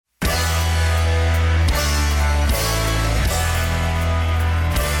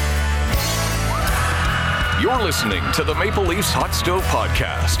You're listening to the Maple Leafs Hot Stove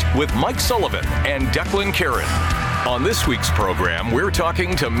Podcast with Mike Sullivan and Declan Kieran. On this week's program, we're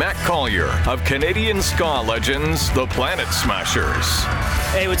talking to Matt Collier of Canadian ska legends, the Planet Smashers.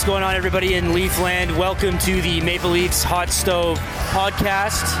 Hey, what's going on, everybody in Leafland? Welcome to the Maple Leafs Hot Stove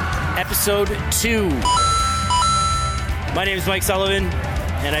Podcast, Episode 2. My name is Mike Sullivan,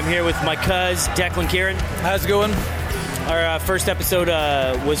 and I'm here with my cuz, Declan Kieran. How's it going? Our first episode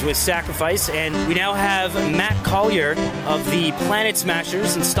was with Sacrifice, and we now have Matt Collier of the Planet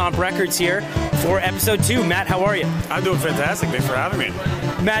Smashers and Stomp Records here for Episode 2. Matt, how are you? I'm doing fantastic. Thanks for having me.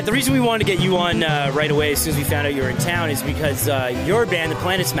 Matt, the reason we wanted to get you on right away as soon as we found out you were in town is because your band, the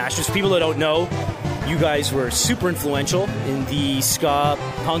Planet Smashers, for people that don't know, you guys were super influential in the ska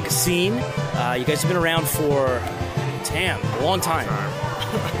punk scene. You guys have been around for, a long time.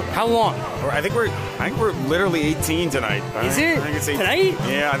 How long? I think we're literally 18 tonight. Is it? I think it's 18. Tonight?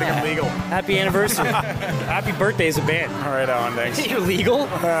 Yeah, I think I'm legal. Happy anniversary. Happy birthday as a band. All right, Alan, thanks. You're legal?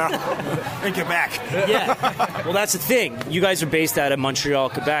 In Quebec. Yeah. Well, that's the thing. You guys are based out of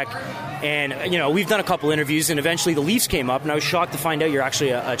Montreal, Quebec. And, you know, we've done a couple interviews, and eventually the Leafs came up, and I was shocked to find out you're actually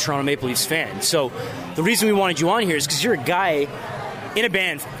a Toronto Maple Leafs fan. So the reason we wanted you on here is because you're a guy in a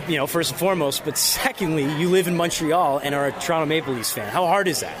band, you know, first and foremost, but secondly, you live in Montreal and are a Toronto Maple Leafs fan. How hard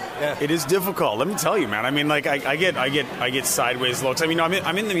is that? Yeah. It is difficult. Let me tell you, man. I mean, like, I get sideways looks. I mean, I'm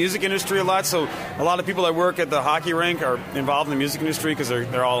in the music industry a lot, so a lot of people that work at the hockey rink are involved in the music industry because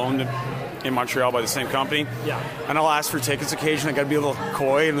they're all owned in Montreal by the same company. Yeah. And I'll ask for tickets occasionally. I got to be a little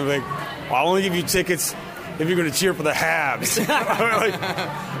coy, and they're like, well, I'll only give you tickets if you're going to cheer for the Habs. I'm like,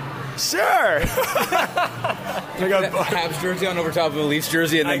 sure. I got a Habs jersey on over top of a Leafs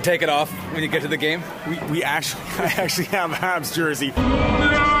jersey and then take it off when you get to the game? I actually have a Habs jersey.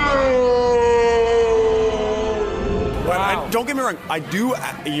 Wow. Don't get me wrong. I do.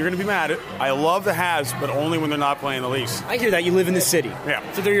 You're going to be mad at it. I love the Habs, but only when they're not playing the Leafs. I hear that. You live in the city. Yeah.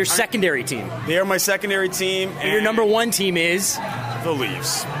 So they're your secondary team. They are my secondary team. And your number one team is? The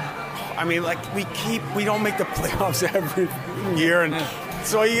Leafs. I mean, like, we don't make the playoffs every year, and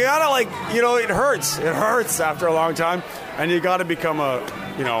so you gotta, like, you know, it hurts. It hurts after a long time, and you gotta become a,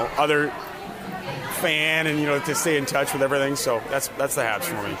 you know, other fan, and, you know, to stay in touch with everything. So that's the Habs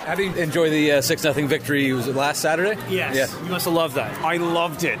for me. How do you enjoy the 6-0 victory? Was it last Saturday? Yes. Yeah. You must have loved that. I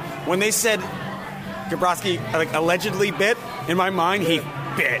loved it when they said Gabrowski, like, allegedly bit. In my mind, he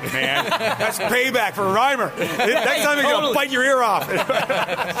bit, man. That's payback for Reimer. Next time he's gonna bite your ear off. So,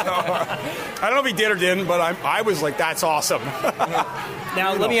 I don't know if he did or didn't, but I was like, that's awesome.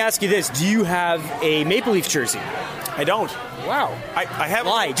 Now, let me ask you this. Do you have a Maple Leaf jersey? I don't. Wow. I have.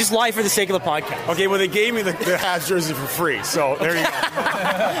 Lie. Just lie for the sake of the podcast. Okay, well, they gave me the Habs jersey for free, so there you go.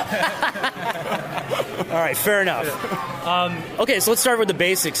 All right, fair enough. Okay, so let's start with the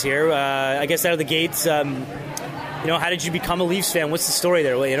basics here. I guess out of the gates, you know, how did you become a Leafs fan? What's the story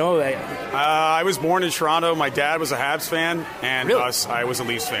there? You know, I was born in Toronto. My dad was a Habs fan, and really? I was a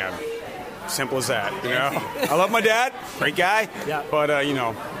Leafs fan. Simple as that, you know. I love my dad, great guy. Yeah. But you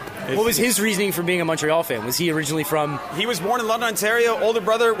know, what was his reasoning for being a Montreal fan? Was he originally from? He was born in London, Ontario. Older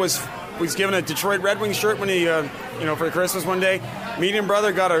brother was given a Detroit Red Wings shirt when he, you know, for Christmas one day. Medium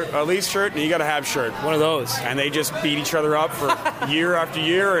brother got a Leafs shirt, and he got a Habs shirt. One of those. And they just beat each other up for year after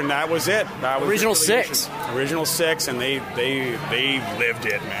year, and that was it. That was Original six. Original six, and they lived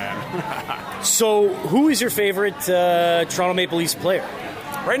it, man. So, who is your favorite Toronto Maple Leafs player?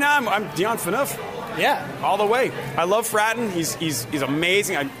 Right now, I'm Dion Phaneuf. Yeah, all the way. I love Fratton. He's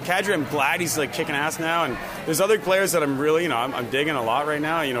amazing. Kadri, I'm glad he's like kicking ass now. And there's other players that I'm really, you know, I'm digging a lot right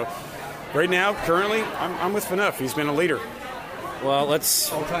now. You know, right now, currently, I'm with Phaneuf. He's been a leader. Well,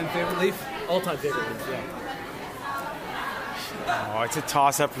 let's all-time favorite Leaf. All-time favorite Leaf. Yeah. Oh, it's a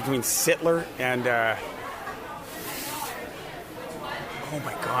toss-up between Sittler and. Oh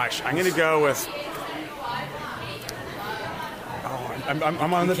my gosh, I'm gonna go with.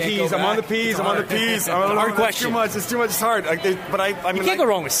 I'm on the peas. I'm on the peas. I'm on the peas. Hard question. It's too much. It's hard. But I mean, you can't go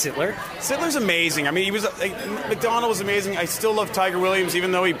wrong with Sittler. Sittler's amazing. I mean, he was McDonald was amazing. I still love Tiger Williams,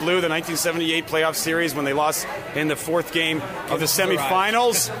 even though he blew the 1978 playoff series when they lost in the fourth game of the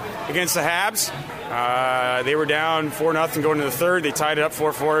semifinals against the Habs. They were down 4-0 going into the third. They tied it up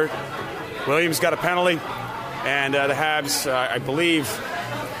 4-4. Williams got a penalty, and the Habs, I believe.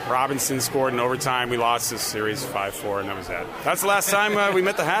 Robinson scored in overtime. We lost this series 5-4, and that was that. That's the last time we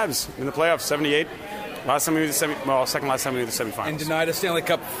met the Habs in the playoffs, 78. Last time we were second last time we were the semifinals. And denied a Stanley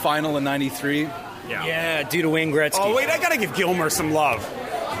Cup final in 93. Yeah, due to Wayne Gretzky. Oh, wait, I got to give Gilmer some love.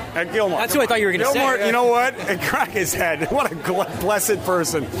 Gilmore. That's who I thought you were going to say. Gilmore, you know what? And crack his head. What a blessed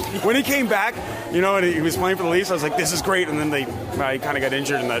person. When he came back, you know, and he was playing for the Leafs, I was like, this is great. And then I kind of got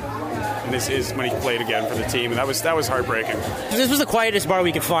injured in that and his when he played again for the team, and that was heartbreaking. This was the quietest bar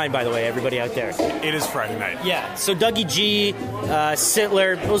we could find, by the way, everybody out there. It is Friday night. Yeah, so Dougie G,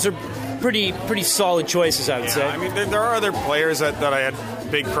 Sittler, those are pretty solid choices, I would say. I mean, there are other players that I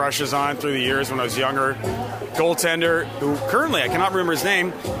had big crushes on through the years when I was younger. Goaltender, who currently I cannot remember his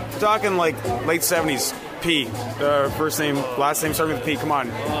name. We're talking like late 70s. P. First name, last name starting with P. Come on.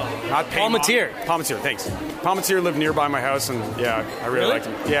 Not Palmatier. Palmatier, thanks. Palmatier lived nearby my house, and yeah, I really liked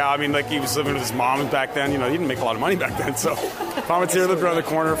him. Yeah, I mean, like he was living with his mom back then. You know, he didn't make a lot of money back then, so Palmatier lived around the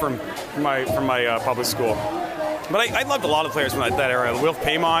corner from my public school. But I loved a lot of players from that era. Wilf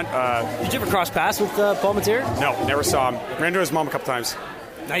Paymont. Did you ever cross paths with Palmatier? No, never saw him. Ran into his mom a couple times.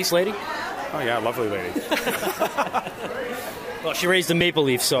 Nice lady? Oh, yeah, lovely lady. Well, she raised a Maple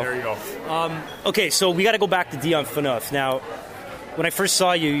Leaf, so. There you go. Okay, so we got to go back to Dion Phaneuf. Now, when I first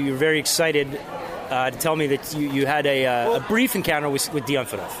saw you, you were very excited to tell me that you had a brief encounter with Dion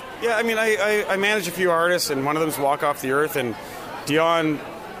Phaneuf. Yeah, I mean, I manage a few artists, and one of them's Walk Off the Earth, and Dion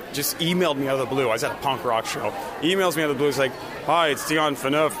just emailed me out of the blue. I was at a punk rock show. He emails me out of the blue. He's like, "Hi, it's Dion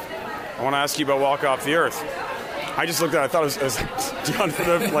Phaneuf. I want to ask you about Walk Off the Earth." I just looked at it. I thought it was Dion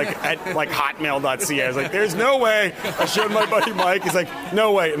Phaneuf, at hotmail.ca. I was like, there's no way. I showed my buddy Mike. He's like,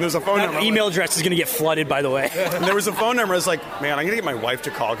 no way. And there's a phone number. Email address is going to get flooded, by the way. And there was a phone number. I was like, man, I'm going to get my wife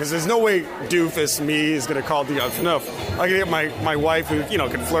to call because there's no way doofus me is going to call Dion Phaneuf. I'm going to get my wife, who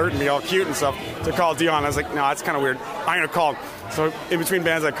can flirt and be all cute and stuff, to call Dion. I was like, no, that's kind of weird. I'm going to call him. So in between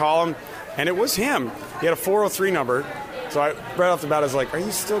bands, I call him, and it was him. He had a 403 number. So right off the bat, I was like, are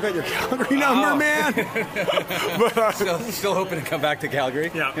you still got your Calgary number, man? But, still hoping to come back to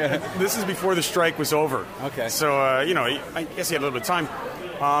Calgary? Yeah. This is before the strike was over. Okay. So, I guess he had a little bit of time.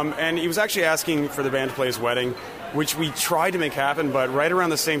 And he was actually asking for the band to play his wedding, which we tried to make happen, but right around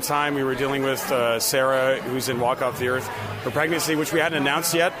the same time, we were dealing with Sarah, who's in Walk Off the Earth, her pregnancy, which we hadn't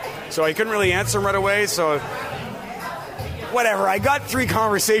announced yet. So I couldn't really answer him right away, so whatever. I got 3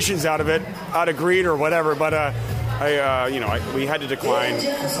 conversations out of greed or whatever, but... we had to decline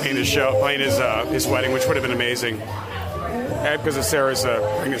playing his wedding, which would have been amazing because of Sarah's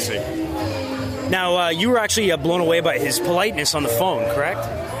pregnancy. Now, you were actually blown away by his politeness on the phone,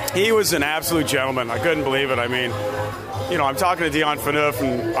 correct? He was an absolute gentleman. I couldn't believe it. I mean, I'm talking to Dion Phaneuf,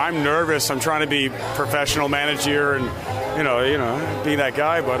 and I'm nervous. I'm trying to be professional manager and, be that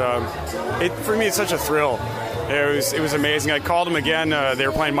guy. But for me, it's such a thrill. It was amazing. I called him again. They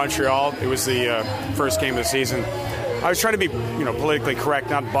were playing Montreal. It was the first game of the season. I was trying to be, politically correct,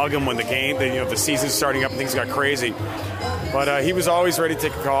 not bug him when the season's starting up and things got crazy. But he was always ready to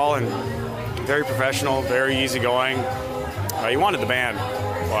take a call and very professional, very easygoing. He wanted the band,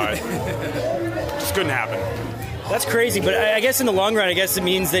 but just couldn't happen. That's crazy, but I guess in the long run, it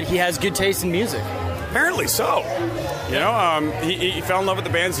means that he has good taste in music. Apparently so. He fell in love with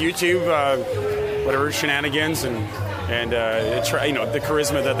the band's YouTube, shenanigans and the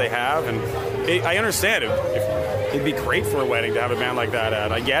charisma that they have, and I understand it'd be great for a wedding to have a band like that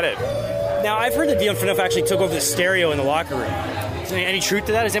at. I get it. Now, I've heard that Dion Phaneuf actually took over the stereo in the locker room. Is there any truth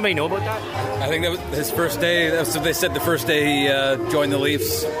to that? Does anybody know about that? I think that was his first day. That's what they said the first day he joined the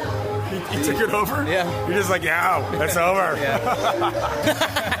Leafs. He took it over? Yeah. You're just like, yeah, that's over. Yeah.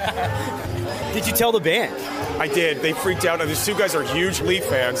 Did you tell the band? I did. They freaked out. These 2 guys are huge Leaf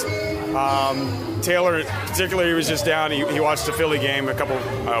fans. Taylor, particularly, was just down. He watched the Philly game less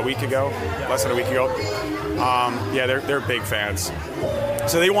than a week ago. They're big fans.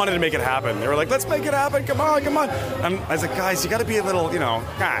 So they wanted to make it happen. They were like, let's make it happen. Come on. I was like, guys, you got to be a little,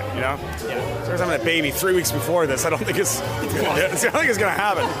 Yeah. So I was having a baby 3 weeks before this. I don't think it's going to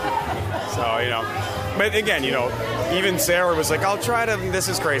happen. So, But again, even Sarah was like, I'll try to, this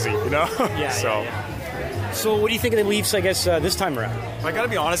is crazy, Yeah. So. Yeah. So what do you think of the Leafs, this time around? I got to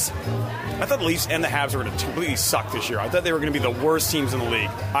be honest, I thought the Leafs and the Habs were going to completely suck this year. I thought they were going to be the worst teams in the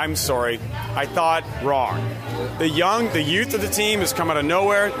league. I'm sorry. I thought wrong. The youth of the team has come out of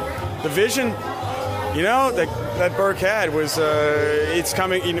nowhere. The vision, that Burke had was, it's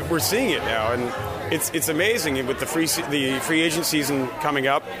coming. We're seeing it now, and it's amazing with the free agent season coming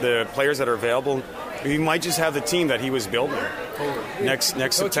up. The players that are available, we might just have the team that he was building next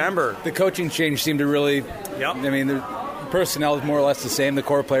September. The coaching change seemed to really. Yep. I mean, the personnel is more or less the same. The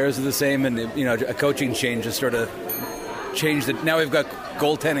core players are the same, and a coaching change has sort of changed it. Now we've got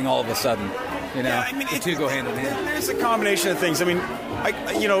goaltending all of a sudden. The 2 go hand in hand. There's a combination of things. I mean,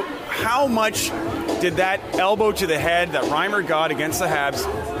 how much did that elbow to the head that Reimer got against the Habs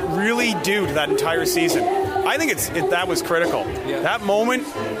really do to that entire season? I think that was critical. Yeah. That moment,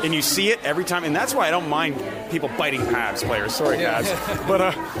 and you see it every time, and that's why I don't mind people biting Habs players. Sorry, Habs.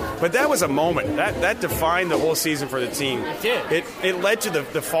 But that was a moment. That defined the whole season for the team. It did. It led to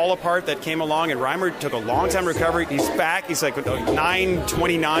the fall apart that came along, and Reimer took a long time to recover. He's back. He's like a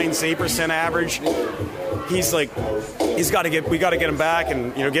 9.29 save percent average. He's like, we got to get him back,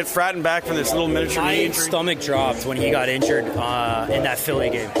 and get Fratton back from this little miniature knee injury. My stomach dropped when he got injured in that Philly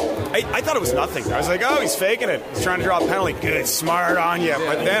game. I thought it was nothing. I was like, he's faking it. He's trying to draw a penalty. Good, smart on you.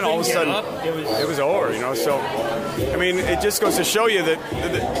 But then all of a sudden, it was over. So, I mean, it just goes to show you that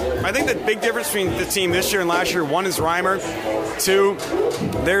I think the big difference between the team this year and last year, one is Reimer. Two,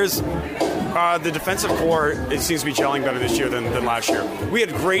 there's the defensive core. It seems to be gelling better this year than last year. We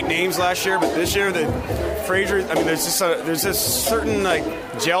had great names last year, but this year, Fraser. I mean, there's this certain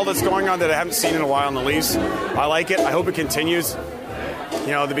gel that's going on that I haven't seen in a while in the Leafs. I like it. I hope it continues.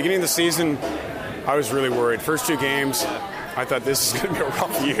 At the beginning of the season, I was really worried. First 2 games, I thought this is going to be a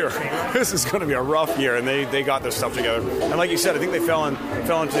rough year. This is going to be a rough year, and they got their stuff together. And like you said, I think they fell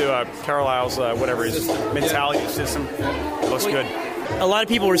into Carlisle's his mentality system. It looks good. A lot of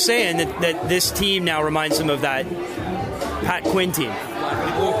people were saying that this team now reminds them of that Pat Quinn team.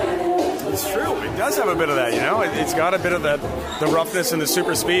 It's true. It does have a bit of that, It's got a bit of the roughness and the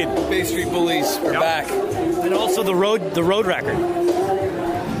super speed. Bay Street Bullies are back. And also the road record.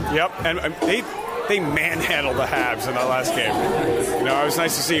 Yep, and they manhandled the Habs in that last game. It was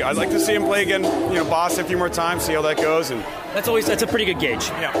nice to see. I'd like to see him play again, Boston a few more times, see how that goes. And that's a pretty good gauge.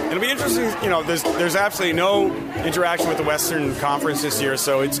 Yeah, it'll be interesting. There's absolutely no interaction with the Western Conference this year,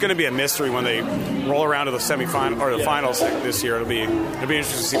 so it's going to be a mystery when they roll around to the semifinal or the finals this year. It'll be interesting to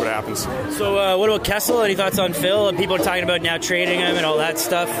see what happens. So, what about Kessel? Any thoughts on Phil? People are talking about now trading him and all that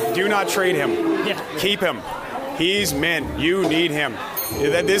stuff. Do not trade him. Yeah. Keep him. He's mint. You need him.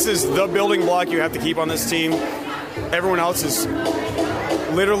 This is the building block you have to keep on this team. Everyone else is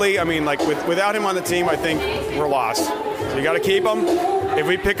literally, without him on the team, I think we're lost. So you got to keep him. If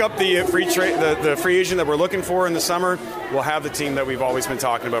we pick up the free agent that we're looking for in the summer, we'll have the team that we've always been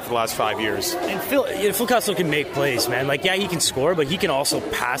talking about for the last 5 years. And Phil Kessel can make plays, man. He can score, but he can also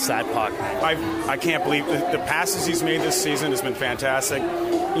pass that puck. I can't believe the passes he's made this season has been fantastic.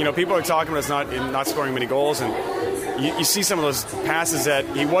 People are talking about us not scoring many goals, and you see some of those passes that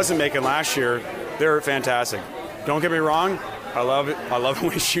he wasn't making last year. They're fantastic. Don't get me wrong. I love it. I love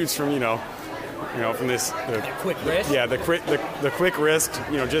when he shoots from from this quick wrist. Yeah, the quick wrist.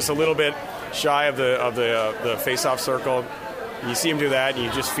 Just a little bit shy of the face-off circle. You see him do that, and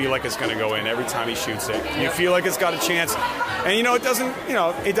you just feel like it's going to go in every time he shoots it. You feel like it's got a chance, and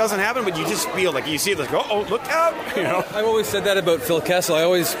it doesn't happen, but you just feel like you see it like, look out. I've always said that about Phil Kessel.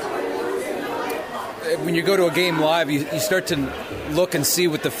 When you go to a game live, you start to look and see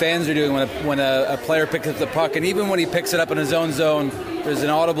what the fans are doing when a player picks up the puck, and even when he picks it up in his own zone, there's an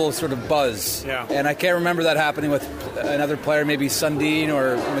audible sort of buzz. Yeah. And I can't remember that happening with another player, maybe Sundin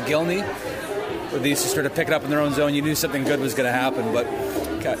or McGillney, where they used to sort of pick it up in their own zone. You knew something good was going to happen, but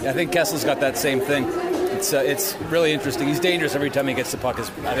I think Kessel's got that same thing. It's really interesting. He's dangerous every time he gets the puck, is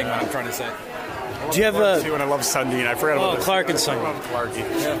I think what I'm trying to say. Do you have when I love Sundin? I forgot about this. Clark and Sundin. I love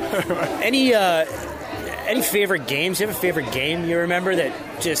Clarkie. Yeah. Any favorite games? Do you have a favorite game you remember that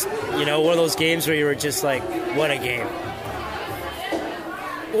just, one of those games where you were just like, what a game?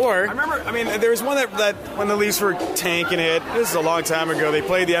 Or I remember, there was one that when the Leafs were tanking it, this is a long time ago, they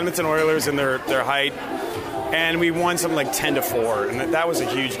played the Edmonton Oilers in their height, and we won something like 10-4, and that was a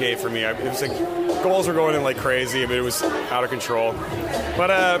huge game for me. It was like goals were going in like crazy, but it was out of control.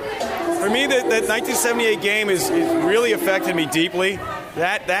 But for me, that 1978 game is really affected me deeply.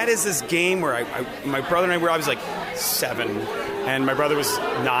 That is this game where my brother and I was like 7, and my brother was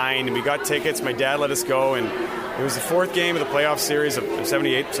 9, and we got tickets. My dad let us go, and it was the 4th game of the playoff series of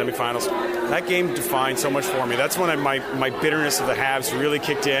 78 semifinals. That game defined so much for me. That's when my bitterness of the Habs really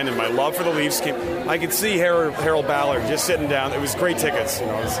kicked in, and my love for the Leafs came. I could see Harold Ballard just sitting down. It was great tickets. It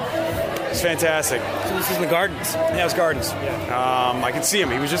was fantastic. So this is in the Gardens? Yeah, it was Gardens. Yeah. I could see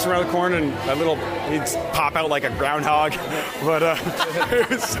him. He was just around the corner, and he'd pop out like a groundhog. But it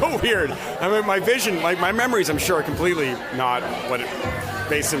was so weird. My vision, my memories, I'm sure, are completely not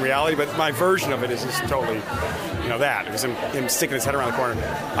based in reality, but my version of it is just totally, that. It was him sticking his head around the corner.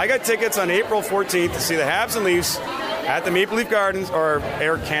 I got tickets on April 14th to see the Habs and Leafs at the Maple Leaf Gardens, or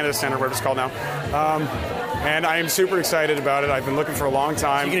Air Canada Centre, whatever it's called now. and I am super excited about it. I've been looking for a long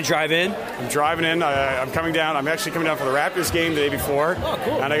time. You going to drive in? I'm driving in. I'm coming down. I'm actually coming down for the Raptors game the day before. Oh,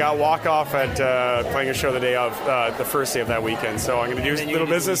 cool. And I got walk-off at playing a show the day of, the first day of that weekend. So I'm going to do a little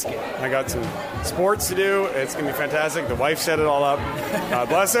business. I got some sports to do. It's going to be fantastic. The wife set it all up. God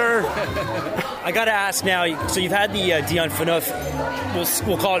bless her. I got to ask now, so you've had the Dion Phaneuf,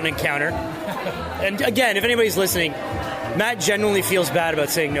 we'll call it an encounter. And again, if anybody's listening, Matt genuinely feels bad about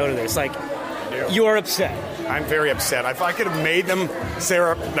saying no to this. Like, you're upset. I'm very upset. If I could have made them,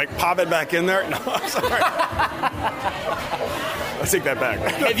 Sarah, like, pop it back in there. No, I'm sorry. I'll take that back.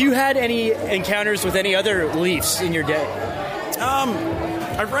 Have you had any encounters with any other Leafs in your day? But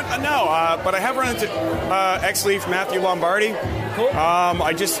I have run into ex-Leaf Matthew Lombardi. Cool.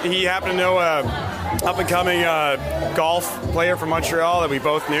 He happened to know up-and-coming golf player from Montreal that we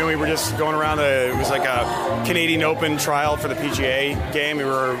both knew. We were just going around. It was like a Canadian Open trial for the PGA game. We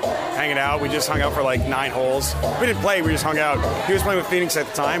were hanging out. We just hung out for like 9 holes. We didn't play. We just hung out. He was playing with Phoenix at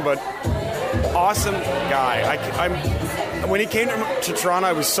the time, but awesome guy. When he came to Toronto,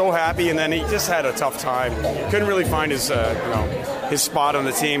 I was so happy, and then he just had a tough time. Couldn't really find his spot on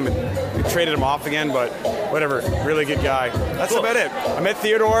the team. We traded him off again, but whatever. Really good guy. That's about it. I met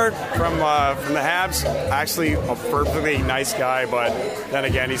Theodore from the Habs. Actually, a perfectly nice guy, but then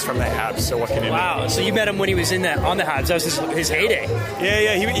again, he's from the Habs, so what can you do? Wow, so you met him when he was on the Habs. That was his heyday.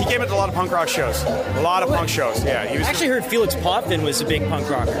 Yeah. He came into a lot of punk rock shows. A lot of punk shows, yeah. I actually heard Felix Potvin was a big punk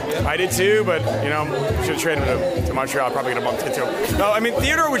rocker. I did too, but, should have traded him to Montreal. Probably going to bump into him. No, I mean,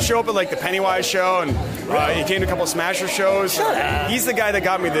 Theodore would show up at, like, the Pennywise show, and he came to a couple of Smasher shows. He's the guy that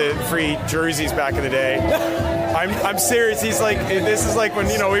got me the free jerseys back in the day. I'm serious. He's like, this is like when,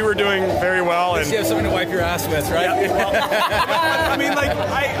 we were doing very well. And you have something to wipe your ass with, right? Yeah. I mean, like,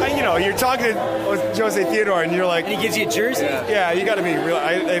 you're talking to Jose Theodore, and you're like... And he gives you a jersey? Yeah, you got to be real.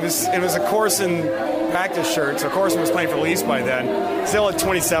 It was a Corson practice shirt, so Corson was playing for Leafs by then. Still at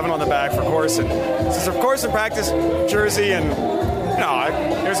 27 on the back for Corson. So it's a Corson practice jersey, and...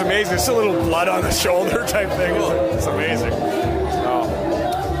 it was amazing. There's still a little blood on the shoulder type thing. It's amazing.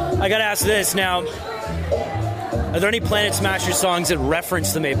 I got to ask this now. Are there any Planet Smasher songs that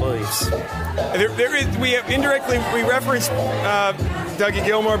reference the Maple Leafs? We reference Dougie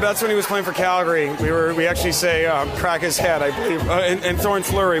Gilmour, but that's when he was playing for Calgary. We actually say crack his head, I believe. And Thorn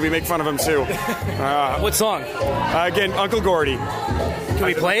Fleury, we make fun of him too. What song? Again, Uncle Gordy. Can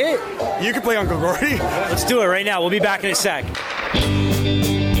we play it? You can play Uncle Gordy. Let's do it right now. We'll be back in a sec.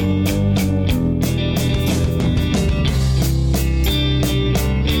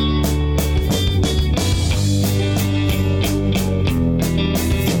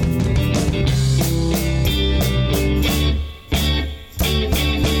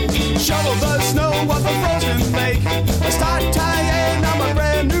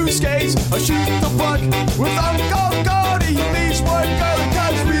 I shoot the puck with Uncle Gordy. He leaves one goal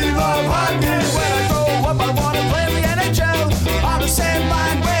because we love hockey. When I grow up, I want to play in the NHL. On the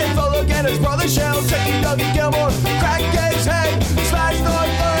sandline, wave, I'll look at his brother Shell. Taking Dougie Gilmour, crack his head, smash Thorn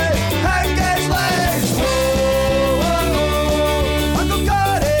Fleury, hang his legs. Oh, oh, oh. Uncle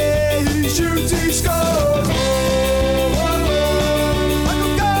Gordy, he shoots, he scores. Oh, oh, oh.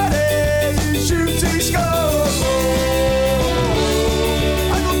 Uncle Gordy, he shoots, he scores.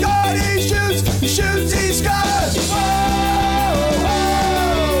 He shoots, he scores! Whoa, whoa.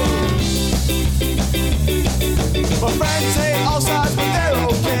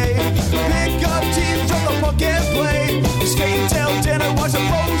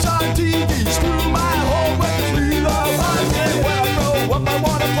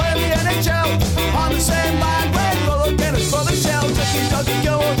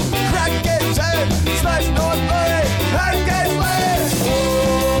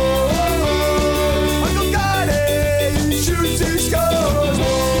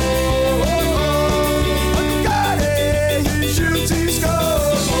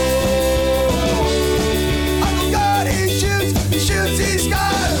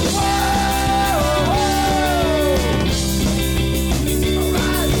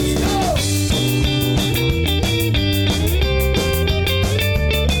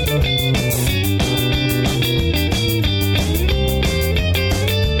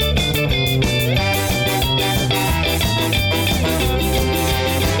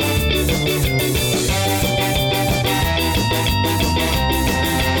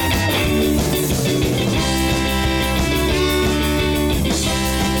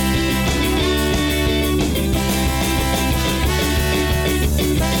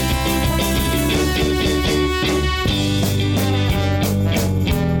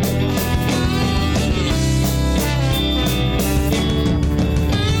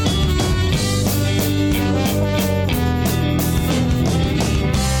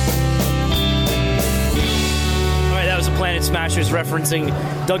 Smashers, referencing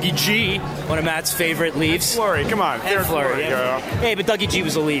Dougie G, one of Matt's favorite Leafs. Fleury, come on. And Fleury, yeah. Hey, but Dougie G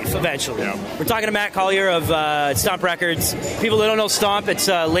was a Leaf eventually. Yeah. We're talking to Matt Collier of Stomp Records. People that don't know Stomp, it's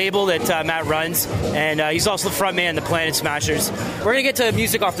a label that Matt runs, and he's also the front man of the Planet Smashers. We're going to get to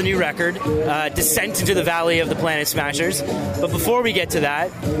music off the new record, Descent into the Valley of the Planet Smashers. But before we get to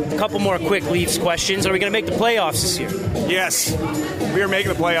that, a couple more quick Leafs questions. Are we going to make the playoffs this year? Yes, we are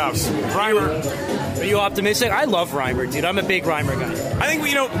making the playoffs. Reimer. Are you optimistic? I love Reimer, dude. I'm a big Reimer guy. I think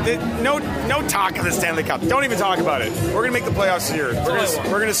no talk of the Stanley Cup. Don't even talk about it. We're gonna make the playoffs this year.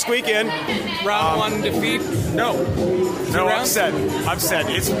 We're gonna squeak in. Round one defeat. No, I'm set.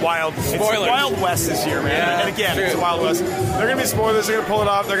 It's wild. Spoiler. It's Wild West this year, man. Yeah, and again, it's Wild West. They're gonna be spoilers. They're gonna pull it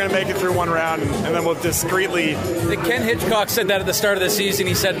off. They're gonna make it through one round, and then we'll discreetly. Ken Hitchcock said that at the start of the season.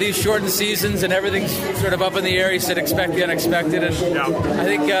 He said these shortened seasons and everything's sort of up in the air. He said expect the unexpected, and I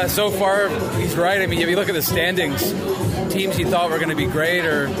think so far he's right. I mean, if you look at the standings, teams you thought were going to be great,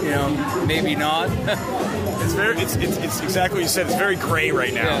 or maybe not. It's exactly what you said. It's very gray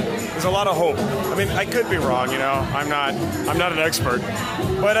right now. Yeah. There's a lot of hope. I mean, I could be wrong. I'm not an expert,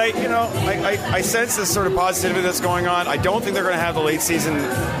 but I sense this sort of positivity that's going on. I don't think they're going to have the late season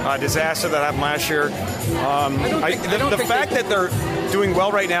disaster that happened last year. The fact that they're doing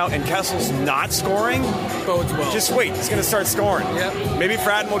well right now and Kessel's not scoring bodes well. Just wait, he's going to start scoring. Yep. Maybe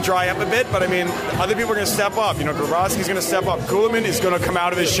Fratton will dry up a bit, but I mean, other people are going to step up. Grabowski's going to step up. Kuhlman is going to come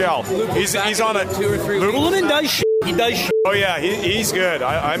out of his shell. He's on a 2 or 3. Kuhlman does shit. He does shit. Oh yeah, he's good.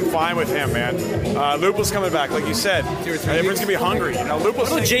 I'm fine with him, man. Lupul's coming back, like you said. 2 or 3. Everyone's going to be hungry. Lupul's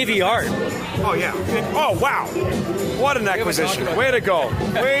what about JVR? Oh yeah. Oh wow. What an acquisition. Way to go.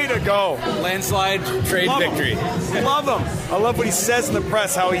 Way to go. Landslide trade victory. Love him. I love what he says in the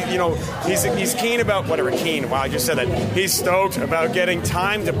press, how he's keen about keen. Wow, I just said that. He's stoked about getting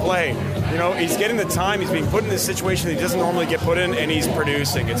time to play. He's getting the time. He's being put in this situation that he doesn't normally get put in, and he's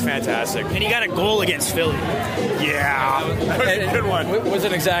producing. It's fantastic. And he got a goal against Philly. Yeah. That was a good one. It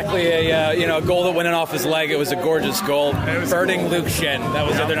wasn't exactly a goal that went in off his leg. It was a gorgeous goal. Burning Luke Shen. That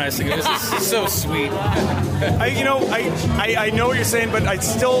was the other nice thing. It was so sweet. I know what you're saying, but I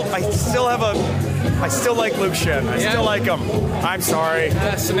still like Luke Shen. I still like him. I'm sorry.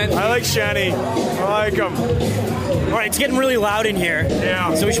 I like Shenny. I like him. All right, it's getting really loud in here.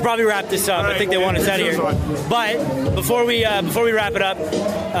 Yeah. So we should probably wrap this up. Right, I think they want us out of here. But before we wrap it up,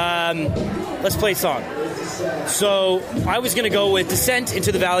 let's play a song. So I was going to go with Descent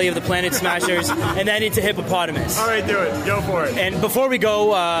into the Valley of the Planet Smashers and then into Hippopotamus. All right, do it. Go for it. And before we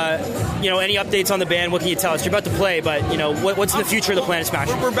go, any updates on the band? What can you tell us? You're about to play, but, what's in the future of the Planet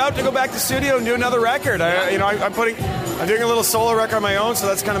Smashers? We're about to go back to the studio and do another record. I'm doing a little solo record on my own, so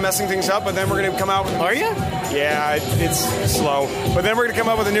that's kind of messing things up, but then we're going to come out with... Are you? Yeah, it's slow. But then we're going to come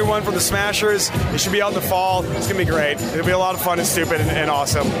up with a new one from the Smashers. It should be out in the fall. It's going to be great. It'll be a lot of fun and stupid and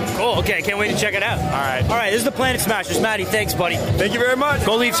awesome. Cool. Okay, can't wait to check it out. All right, this is the Planet Smashers. Matty, thanks, buddy. Thank you very much.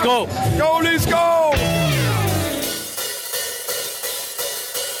 Go Leafs, go. Go Leafs, go!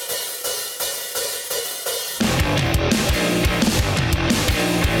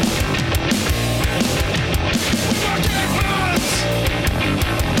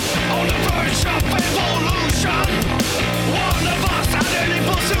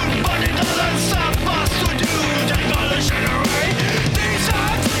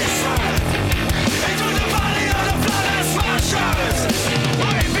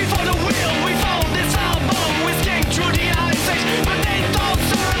 Way before the wheel, we found this out.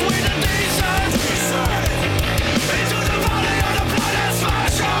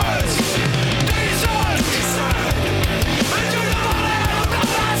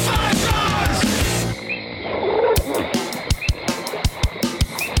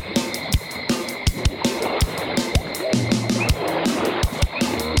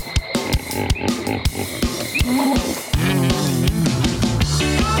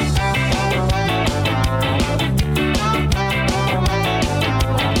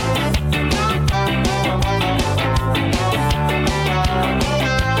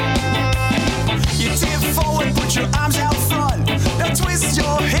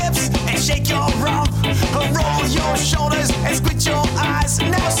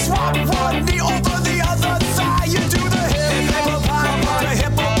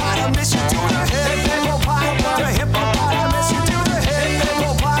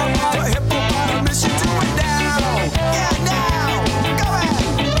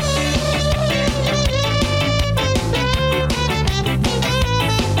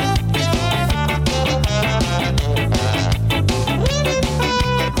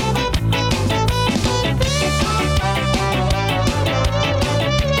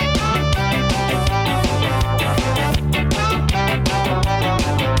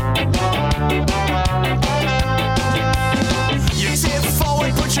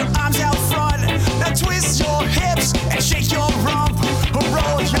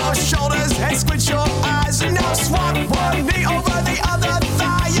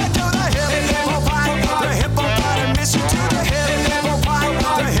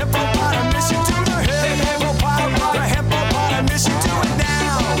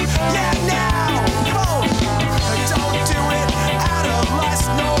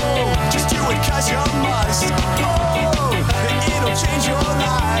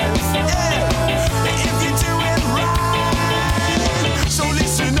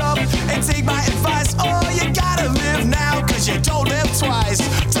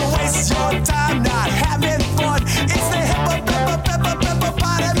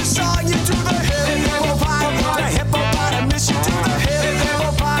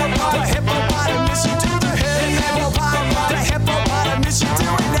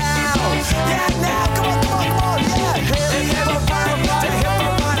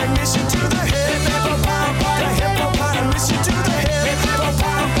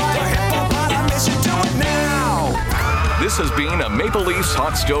 Maple Leafs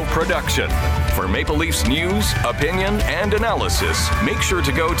Hot Stove production. For Maple Leafs news, opinion, and analysis, make sure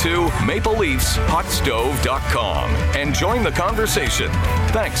to go to mickeysullz.com and join the conversation.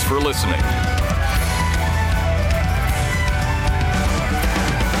 Thanks for listening.